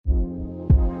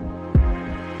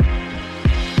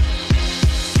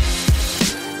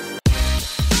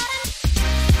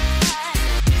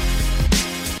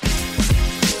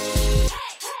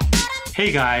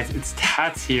Hey guys, it's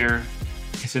Tats here.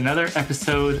 It's another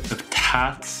episode of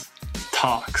Tats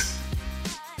Talks.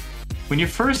 When you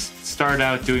first start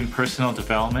out doing personal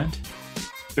development,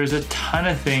 there's a ton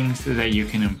of things that you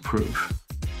can improve.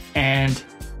 And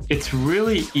it's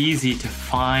really easy to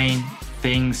find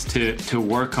things to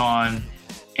work on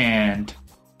and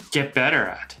get better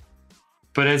at.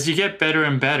 But as you get better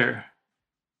and better,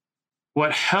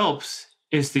 what helps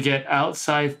is to get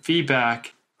outside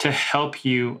feedback to help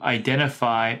you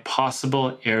identify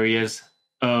possible areas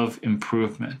of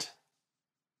improvement.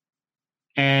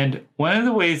 And one of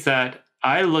the ways that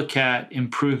I look at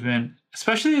improvement,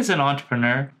 especially as an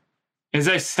entrepreneur, is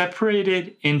I separate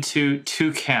it into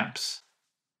two camps.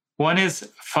 One is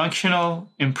functional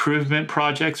improvement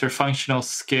projects or functional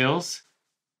skills,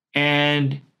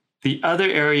 and the other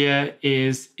area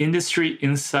is industry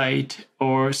insight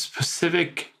or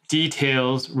specific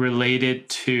details related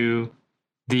to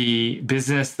the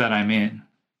business that I'm in.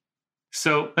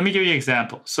 So let me give you an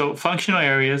example. So functional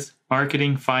areas,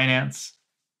 marketing, finance,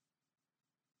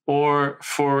 or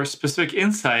for specific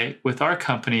insight with our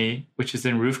company, which is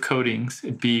in roof coatings,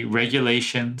 it'd be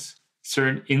regulations,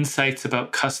 certain insights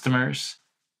about customers,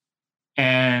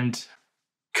 and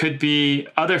could be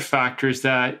other factors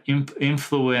that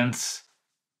influence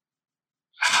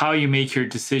how you make your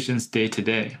decisions day to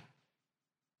day.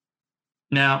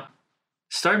 Now,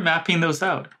 start mapping those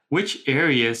out. Which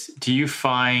areas do you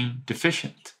find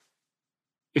deficient?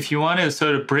 If you want to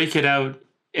sort of break it out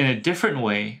in a different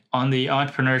way on the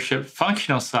entrepreneurship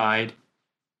functional side,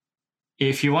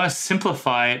 if you want to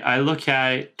simplify it, I look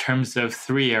at it in terms of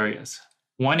three areas.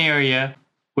 One area,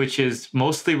 which is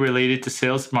mostly related to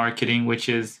sales marketing, which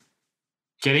is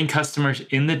getting customers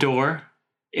in the door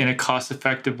in a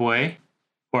cost-effective way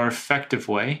or effective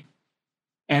way.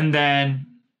 And then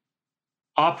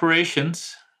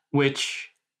operations, which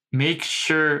makes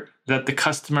sure that the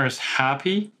customer is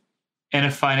happy, and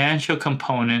a financial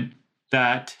component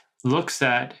that looks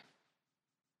at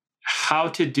how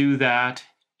to do that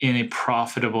in a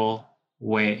profitable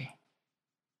way.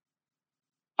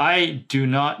 I do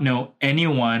not know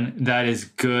anyone that is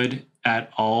good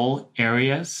at all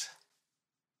areas.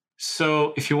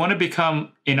 So if you want to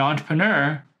become an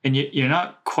entrepreneur and you're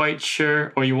not quite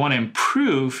sure, or you want to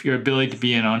improve your ability to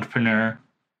be an entrepreneur,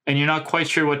 and you're not quite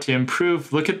sure what to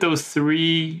improve, look at those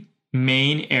three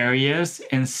main areas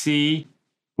and see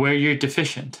where you're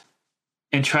deficient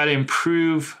and try to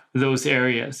improve those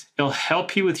areas. It'll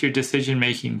help you with your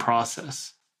decision-making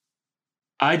process.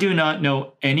 I do not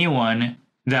know anyone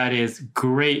that is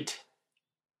great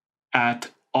at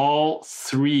all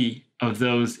three of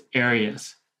those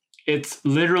areas. It's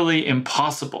literally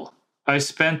impossible. I've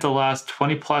spent the last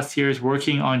 20 plus years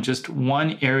working on just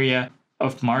one area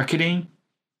of marketing,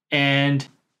 and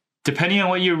depending on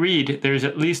what you read, there's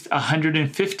at least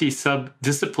 150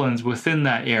 sub-disciplines within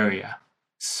that area.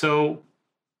 So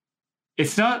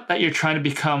it's not that you're trying to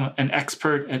become an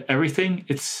expert at everything.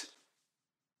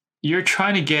 You're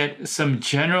trying to get some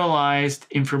generalized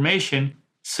information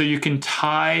so you can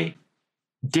tie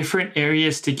different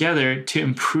areas together to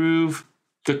improve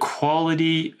the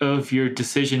quality of your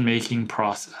decision-making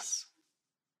process.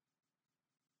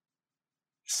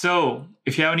 So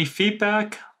if you have any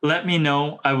feedback, let me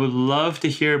know. I would love to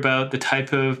hear about the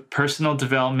type of personal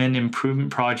development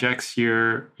improvement projects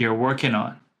you're working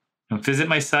on. Visit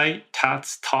my site,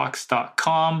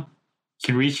 tatstalks.com. You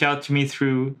can reach out to me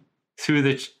through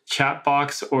the chat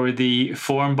box or the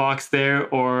forum box there,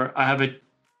 or I have a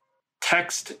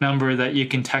text number that you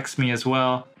can text me as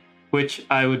well, which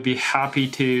I would be happy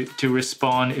to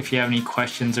respond if you have any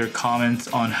questions or comments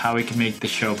on how we can make the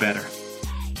show better.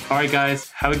 All right, guys,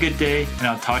 have a good day, and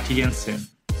I'll talk to you again soon.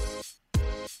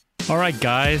 All right,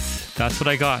 guys, that's what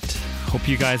I got. Hope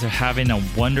you guys are having a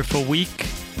wonderful week.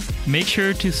 Make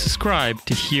sure to subscribe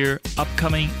to hear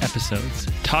upcoming episodes.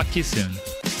 Talk to you soon.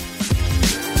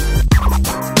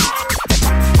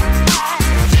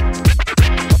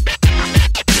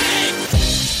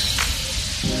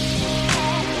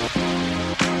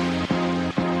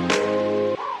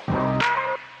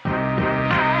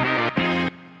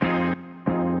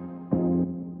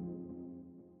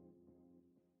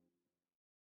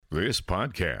 This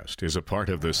podcast is a part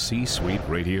of the C-Suite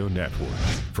Radio Network.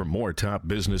 For more top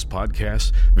business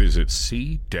podcasts, visit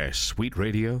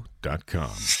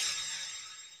c-suiteradio.com.